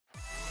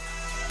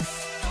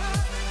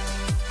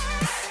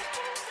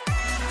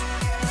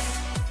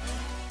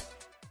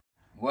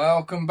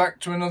Welcome back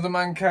to another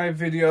Man Cave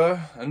video,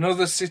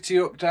 another city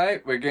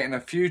update. We're getting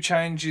a few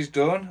changes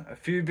done, a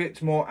few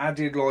bits more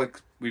added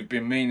like we've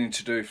been meaning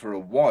to do for a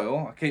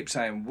while. I keep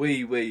saying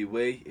we,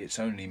 it's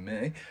only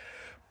me.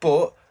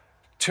 But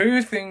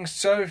two things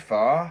so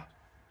far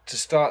to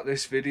start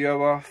this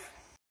video off.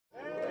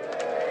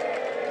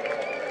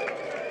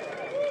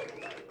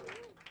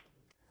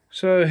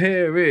 So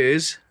here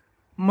is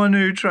my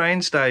new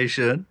train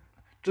station.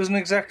 Doesn't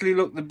exactly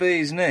look the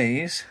bee's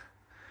knees,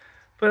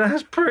 but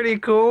that's pretty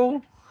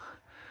cool.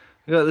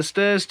 You got the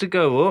stairs to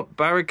go up,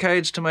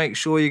 barricades to make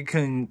sure you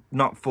can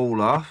not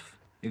fall off.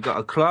 You got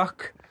a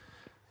clock,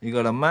 you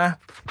got a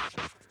map,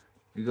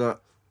 you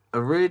got a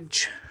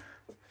ridge.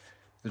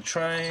 The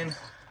train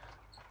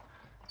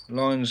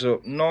lines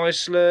up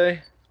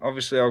nicely.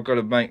 Obviously I've got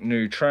to make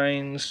new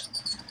trains.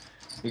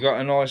 We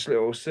got a nice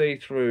little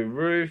see-through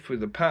roof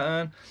with a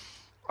pattern.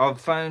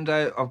 I've found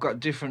out I've got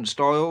different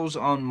styles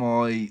on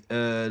my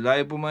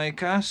label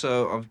maker,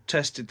 so I've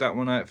tested that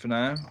one out for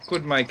now.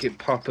 Could make it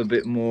pop a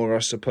bit more, I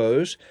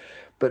suppose.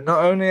 But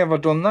not only have I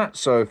done that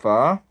so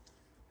far,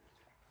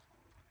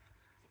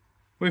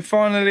 we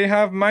finally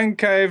have Man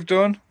Cave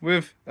done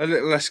with a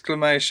little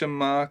exclamation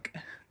mark.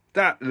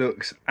 That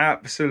looks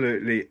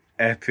absolutely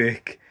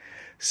epic.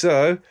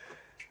 So,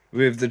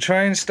 with the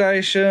train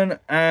station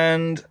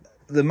and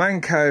the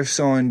Man Cave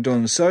sign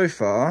done so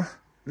far,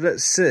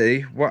 let's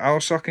see what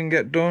else I can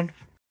get done.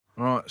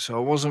 Right, so I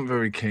wasn't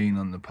very keen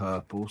on the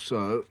purple,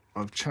 so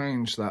I've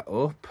changed that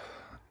up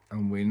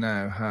and we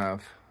now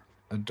have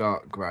a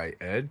dark grey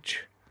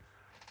edge.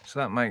 So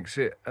that makes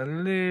it a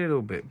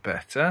little bit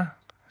better.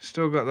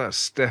 Still got that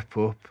step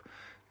up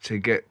to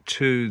get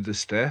to the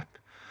step.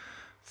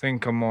 I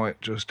think I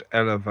might just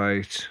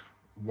elevate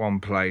one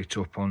plate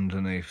up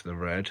underneath the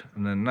red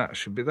and then that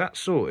should be that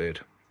sorted.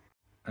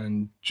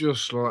 And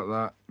just like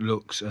that,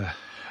 looks a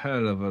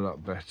hell of a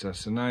lot better.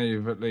 So now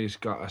you've at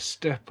least got a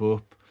step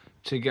up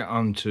to get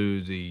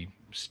onto the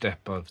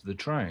step of the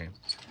train.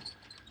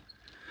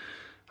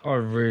 I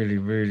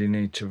really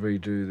need to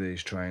redo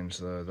these trains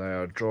though. They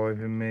are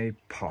driving me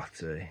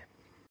potty.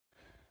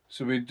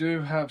 So we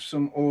do have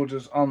some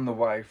orders on the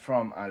way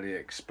from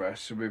AliExpress.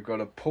 So we've got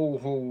a pool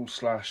hall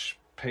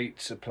 /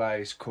 pizza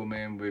place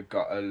coming. We've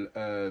got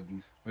a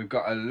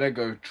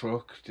Lego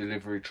truck,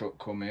 delivery truck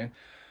coming.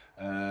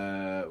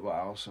 What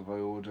else have I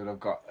ordered? I've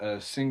got a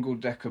single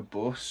decker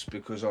bus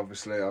because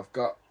obviously I've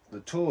got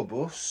the tour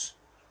bus,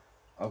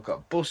 I've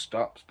got bus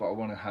stops, but I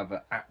want to have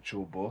an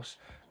actual bus.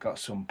 Got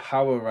some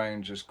Power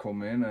Rangers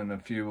coming and a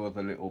few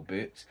other little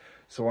bits,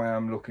 so I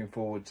am looking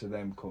forward to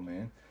them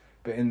coming.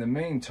 But in the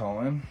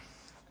meantime,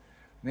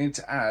 I need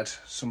to add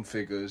some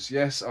figures.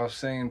 Yes, I've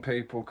seen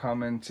people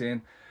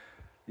commenting,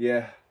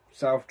 yeah,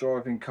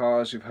 self-driving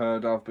cars you've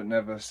heard of, but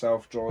never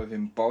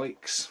self-driving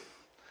bikes.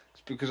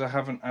 Because I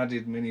haven't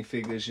added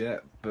minifigures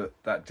yet, but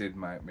that did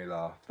make me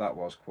laugh. That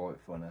was quite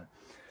funny.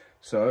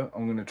 So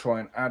I'm going to try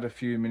and add a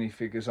few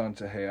minifigures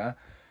onto here.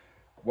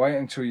 Wait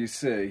until you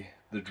see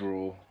the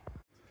drawer.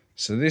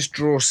 So this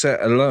drawer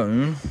set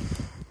alone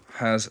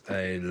has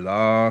a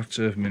lot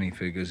of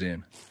minifigures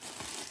in.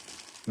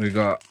 We've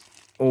got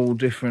all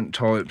different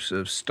types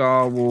of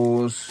Star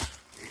Wars.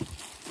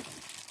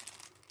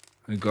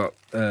 We've got,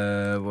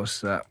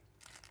 what's that?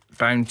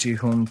 Bounty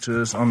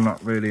hunters. I'm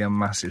not really a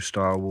massive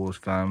Star Wars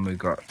fan. We've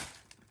got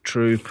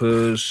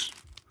troopers,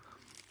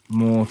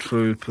 more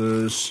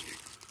troopers.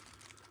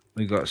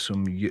 We got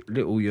some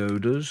little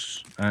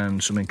Yodas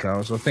and something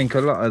else. I think a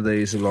lot of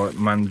these are like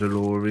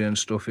Mandalorian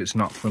stuff. It's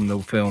not from the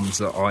films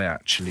that I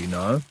actually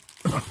know.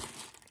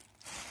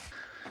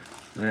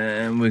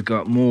 And we've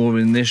got more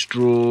in this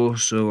drawer.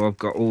 So I've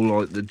got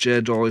all like the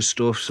Jedi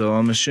stuff. So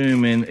I'm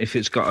assuming if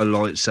it's got a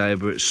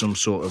lightsaber, it's some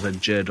sort of a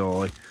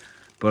Jedi.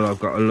 But I've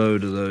got a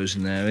load of those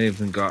in there. I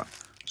even got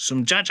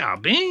some Jar Jar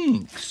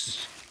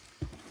Binks.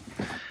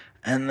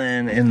 And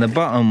then in the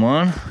bottom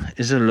one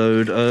is a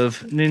load of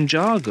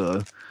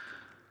Ninjago.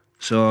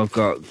 So I've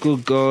got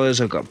good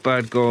guys, I've got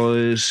bad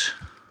guys,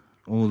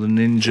 all the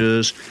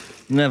ninjas.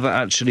 Never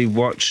actually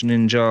watched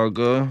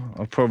Ninjago.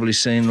 I've probably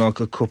seen like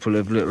a couple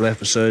of little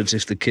episodes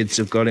if the kids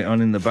have got it on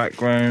in the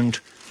background.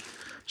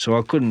 So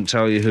I couldn't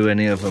tell you who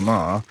any of them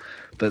are.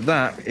 But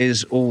that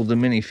is all the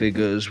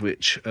minifigures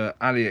which are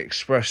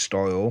AliExpress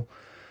style,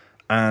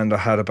 and I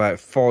had about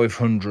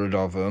 500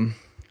 of them.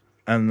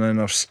 And then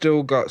I've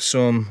still got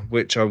some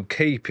which I'm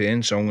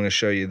keeping, so I'm going to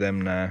show you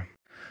them now.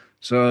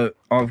 So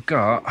I've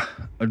got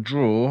a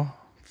drawer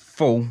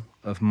full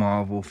of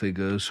Marvel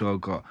figures. So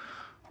I've got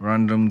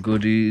random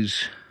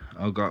goodies,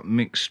 I've got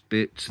mixed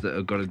bits that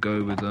have got to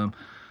go with them.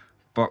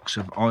 Box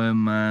of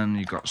Iron Man,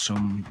 you've got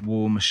some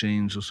War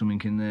Machines or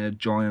something in there,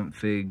 giant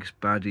figs,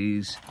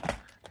 baddies,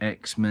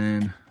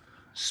 X-Men,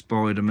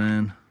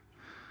 Spider-Man.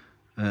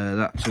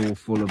 That's all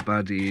full of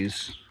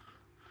baddies.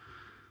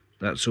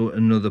 That's all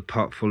another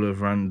pot full of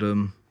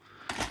random.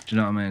 Do you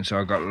know what I mean? So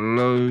I've got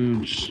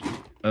loads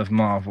of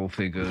Marvel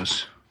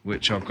figures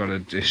which I've got to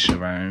dish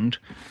around.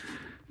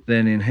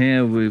 Then in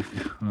here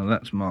we've, well,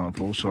 that's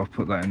Marvel, so I've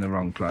put that in the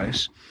wrong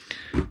place.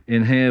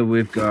 In here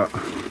we've got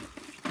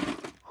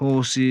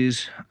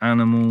horses,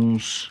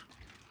 animals,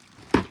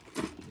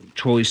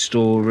 Toy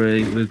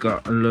Story. We've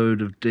got a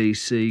load of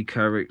DC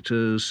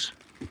characters,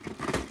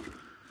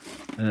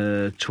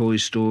 Toy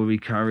Story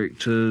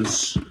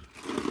characters,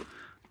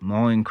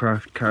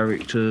 Minecraft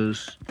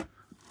characters,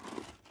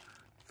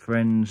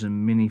 Friends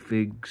and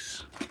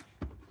Minifigs.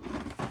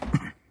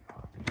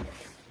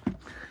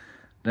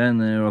 Down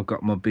there I've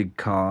got my big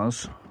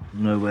cars,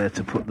 nowhere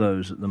to put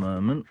those at the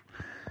moment.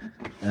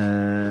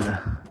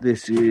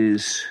 This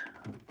is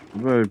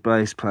road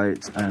base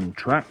plates and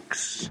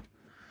tracks.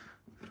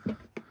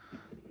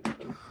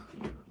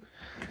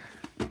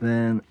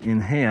 Then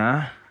in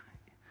here,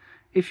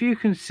 if you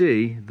can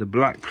see the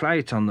black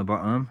plate on the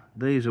bottom,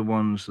 these are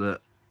ones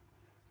that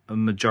a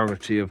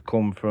majority have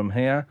come from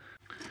here.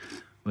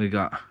 We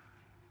got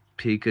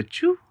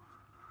Pikachu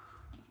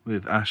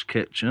with Ash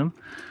Ketchum.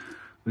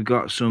 We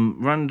got some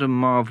random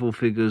Marvel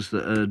figures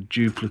that are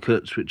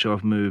duplicates, which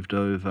I've moved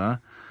over.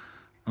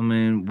 I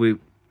mean,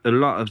 a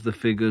lot of the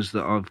figures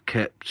that I've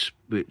kept,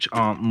 which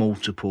aren't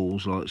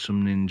multiples, like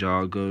some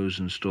Ninjagos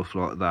and stuff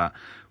like that,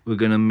 we're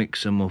going to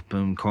mix them up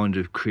and kind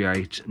of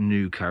create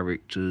new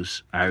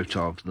characters out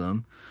of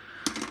them.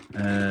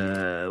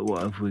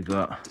 What have we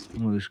got?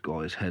 Well, this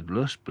guy's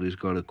headless, but he's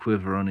got a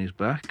quiver on his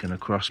back and a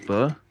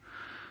crossbow.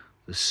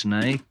 The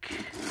snake.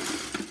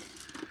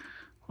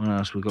 What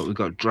else we got? We've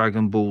got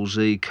Dragon Ball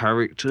Z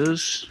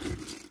characters.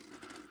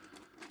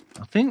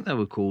 I think they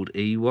were called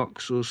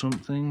Ewoks or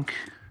something.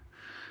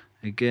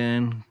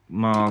 Again,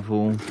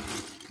 Marvel.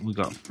 We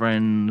got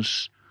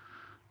Friends.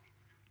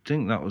 I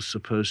think that was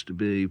supposed to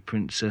be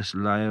Princess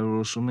Leia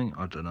or something.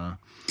 I don't know.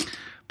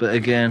 But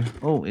again,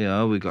 oh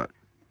yeah, we got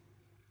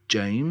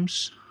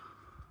James.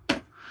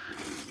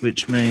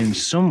 Which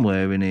means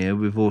somewhere in here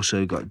we've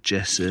also got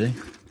Jessie.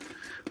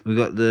 We've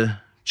got the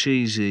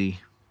cheesy,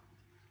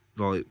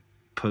 like,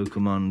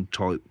 Pokemon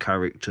type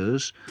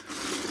characters.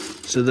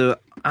 So there are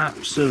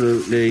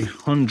absolutely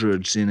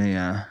hundreds in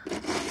here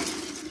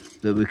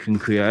that we can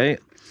create.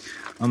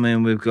 I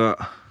mean, we've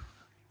got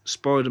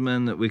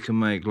Spider-Man that we can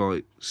make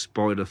like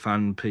spider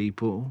fan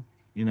people,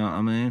 you know what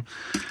I mean?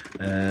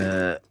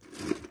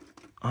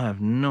 I have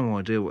no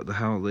idea what the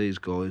hell these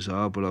guys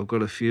are, but I've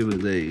got a few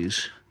of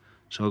these,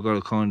 so I've got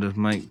to kind of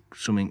make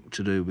something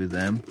to do with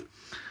them.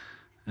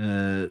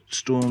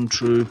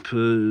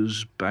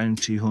 Stormtroopers,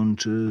 bounty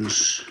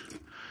hunters,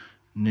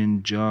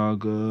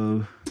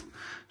 Ninjago.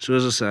 So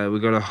as I say,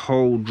 we've got a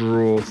whole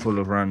drawer full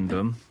of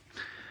random.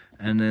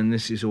 And then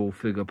this is all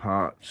figure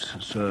parts.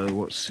 So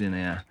what's in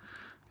here?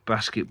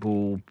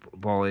 Basketball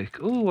bike.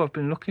 Oh, I've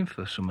been looking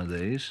for some of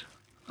these.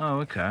 Oh,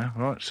 okay.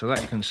 Right, so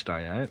that can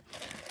stay out.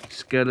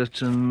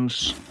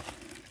 Skeletons.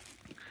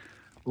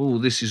 Oh,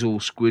 this is all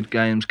Squid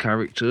Games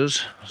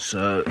characters.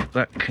 So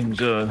that can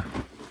go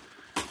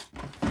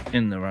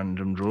in the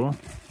random drawer.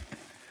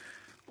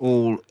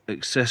 All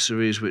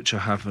accessories which I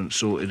haven't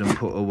sorted and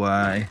put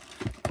away.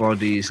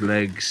 Bodies,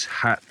 legs,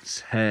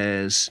 hats,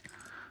 hairs,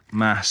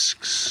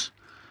 masks,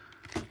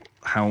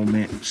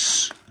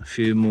 helmets, a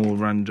few more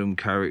random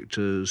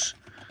characters,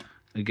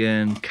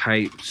 again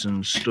capes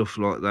and stuff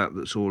like that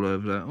that's all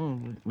over there.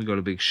 Oh, we got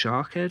a big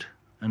shark head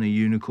and a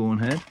unicorn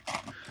head.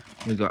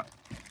 We got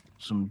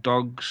some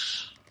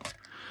dogs.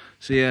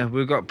 So yeah,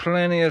 we've got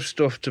plenty of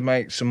stuff to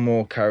make some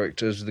more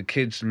characters. The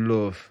kids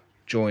love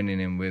joining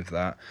in with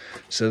that,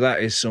 so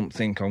that is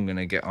something I'm going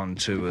to get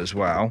onto as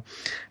well.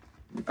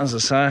 As I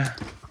say,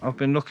 I've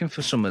been looking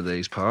for some of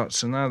these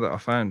parts, and now that I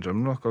found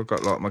them, look, I've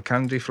got like my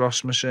candy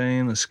floss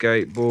machine, a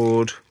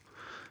skateboard,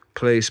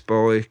 police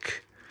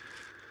bike.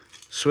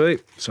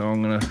 Sweet. So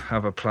I'm going to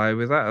have a play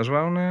with that as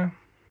well now.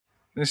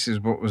 This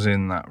is what was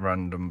in that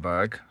random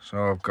bag.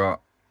 So I've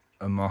got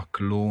a mock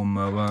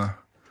lawnmower.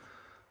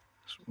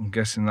 I'm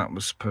guessing that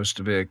was supposed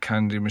to be a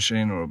candy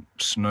machine or a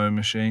snow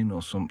machine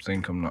or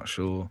something, I'm not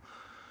sure.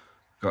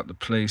 Got the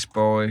police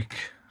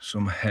bike,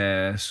 some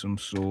hair, some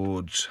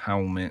swords,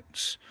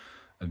 helmets,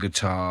 a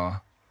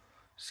guitar,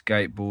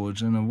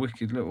 skateboards, and a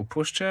wicked little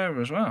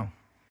pushchair as well.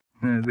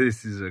 Now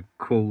this is a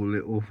cool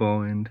little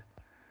find.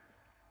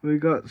 We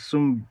got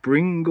some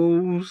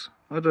Bringles.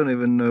 I don't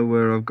even know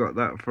where I've got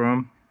that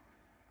from.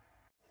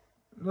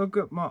 Look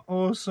at my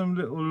awesome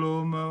little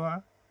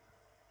lawnmower.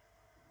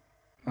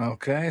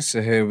 Okay,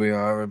 so here we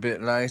are a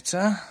bit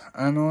later,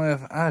 and I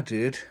have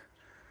added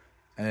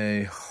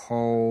a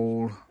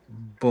whole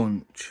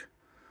bunch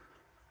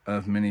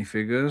of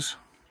minifigures.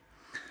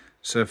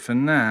 So for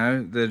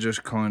now, they're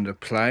just kind of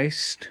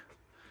placed,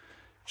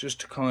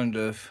 just to kind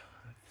of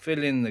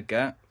fill in the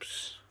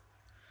gaps.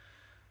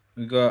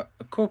 We've got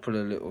a couple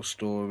of little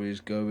stories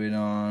going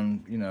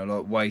on, you know,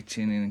 like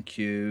waiting in a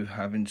queue,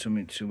 having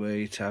something to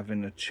eat,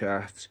 having a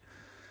chat.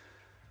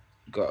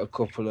 Got a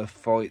couple of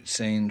fight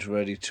scenes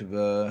ready to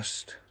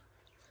burst.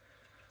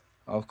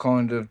 I've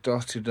kind of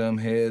dotted them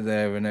here,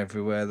 there and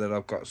everywhere that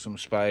I've got some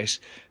space.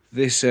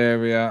 This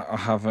area I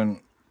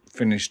haven't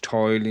finished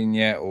tiling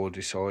yet or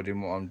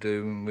deciding what I'm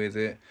doing with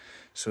it,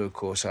 so of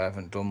course I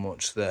haven't done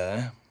much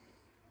there.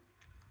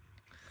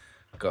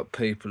 Got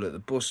people at the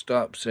bus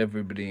stops,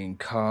 everybody in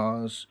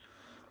cars,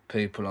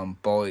 people on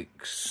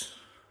bikes,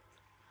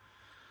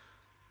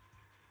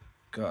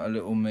 Got a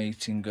little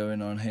meeting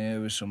going on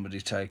here with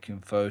somebody taking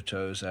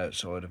photos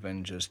outside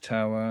Avengers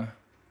Tower.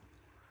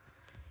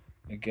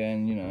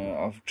 Again, you know,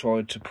 I've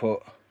tried to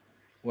put,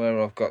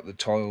 where I've got the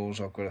tiles,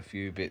 I've got a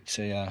few bits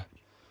here.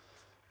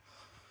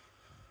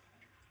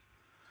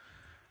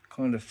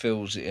 Kind of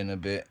fills it in a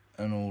bit,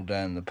 and all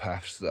down the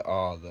paths that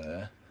are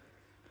there.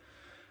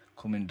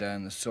 Coming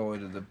down the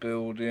side of the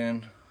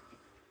building.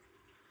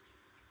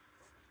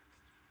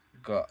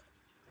 Got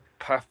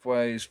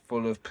pathways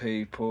full of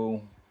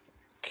people.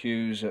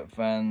 Queues at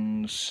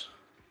vans,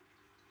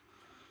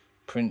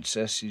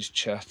 princesses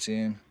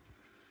chatting,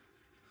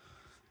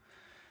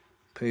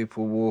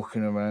 people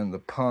walking around the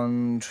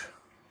pond,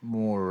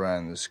 more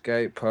around the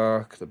skate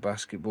park, the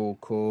basketball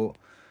court,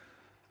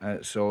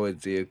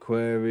 outside the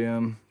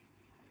aquarium,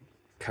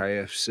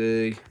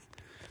 KFC,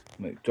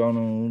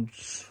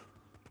 McDonald's,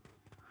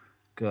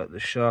 got the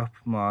shop,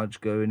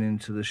 Marge going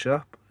into the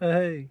shop,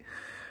 hey!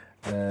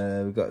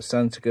 We've got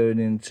Santa going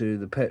into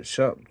the pet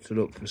shop to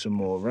look for some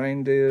more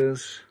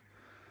reindeers.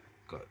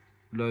 Got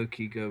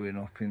Loki going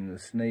up in the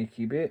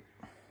sneaky bit.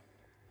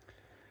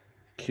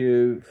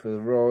 Queue for the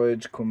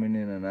rides coming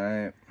in and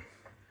out.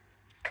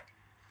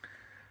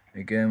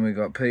 Again, we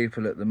got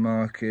people at the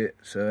market,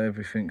 so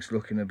everything's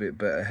looking a bit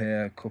better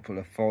here. A couple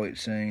of fight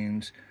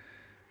scenes.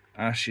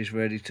 Ash is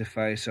ready to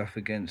face off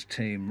against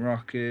Team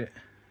Rocket.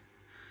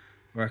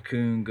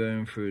 Raccoon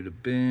going through the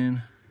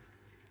bin.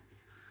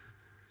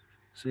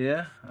 So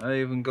yeah, I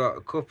even got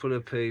a couple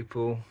of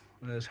people,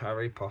 there's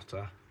Harry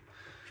Potter,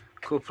 a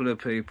couple of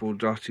people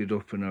dotted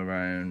up and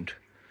around.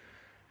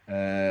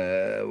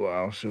 What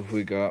else have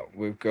we got?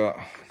 We've got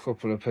a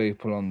couple of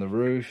people on the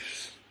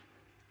roofs.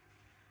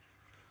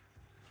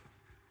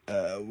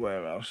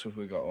 Where else have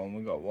we got one?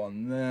 We got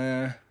one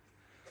there.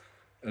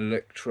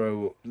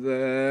 Electro up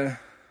there.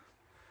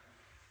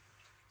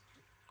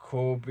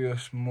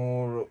 Corbius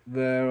more up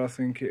there, I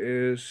think it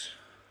is.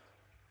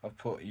 I've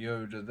put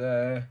Yoda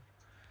there.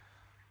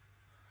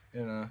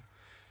 You know,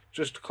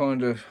 just to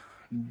kind of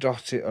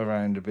dot it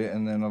around a bit,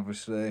 and then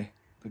obviously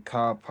the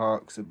car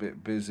park's a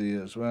bit busy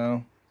as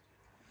well.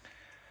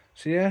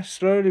 So yeah,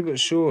 slowly but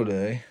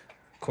surely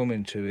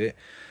coming to it.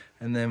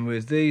 And then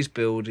with these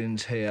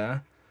buildings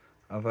here,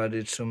 I've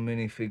added some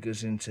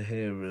minifigures into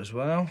here as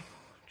well,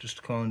 just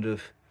to kind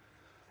of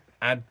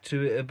add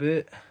to it a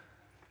bit.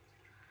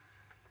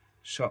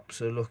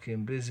 Shops are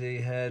looking busy,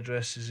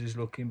 hairdressers is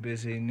looking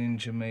busy,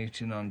 ninja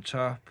meeting on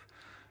top.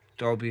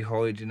 Dobby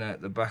hiding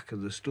out the back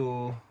of the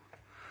store.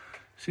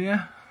 So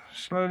yeah,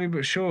 slowly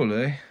but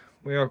surely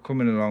we are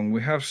coming along.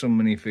 We have some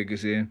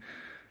minifigures in.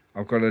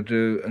 I've got to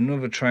do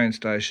another train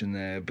station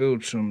there,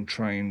 build some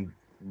train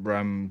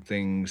ram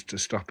things to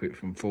stop it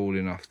from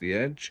falling off the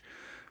edge.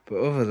 But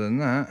other than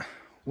that,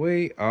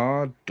 we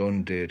are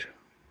done did.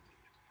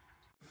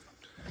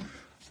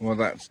 Well,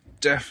 that's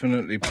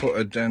definitely put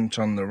a dent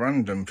on the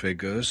random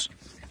figures.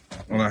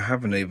 And I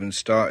haven't even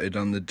started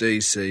on the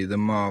DC, the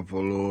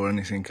Marvel or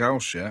anything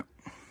else yet.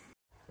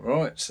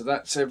 Right, so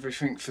that's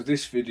everything for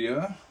this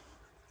video.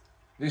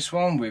 This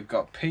one, we've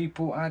got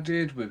people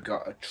added, we've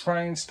got a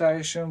train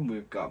station,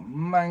 we've got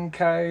man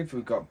cave,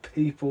 we've got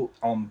people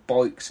on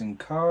bikes and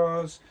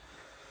cars.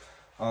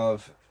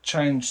 I've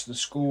changed the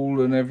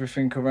school and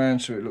everything around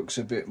so it looks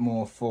a bit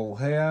more full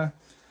here.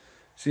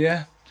 So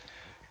yeah,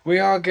 we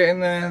are getting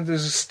there.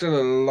 There's still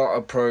a lot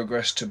of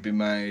progress to be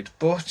made,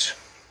 but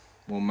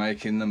we're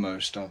making the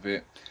most of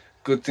it.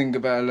 Good thing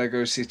about a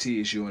Lego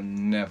City is you are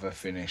never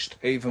finished.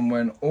 Even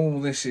when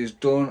all this is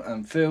done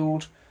and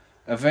filled,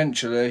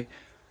 eventually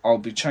I'll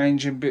be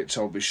changing bits,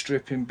 I'll be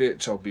stripping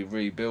bits, I'll be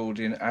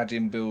rebuilding,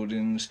 adding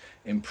buildings,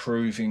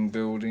 improving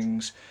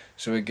buildings.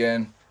 So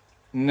again,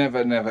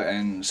 never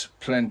ends.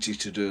 Plenty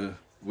to do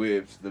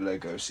with the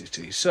Lego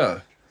City.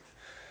 So,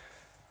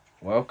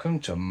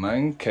 welcome to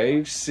Man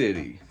Cave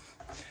City.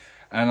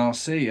 And I'll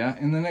see ya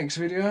in the next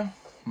video.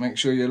 Make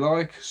sure you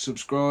like,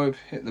 subscribe,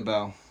 hit the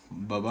bell.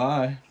 Bye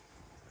bye.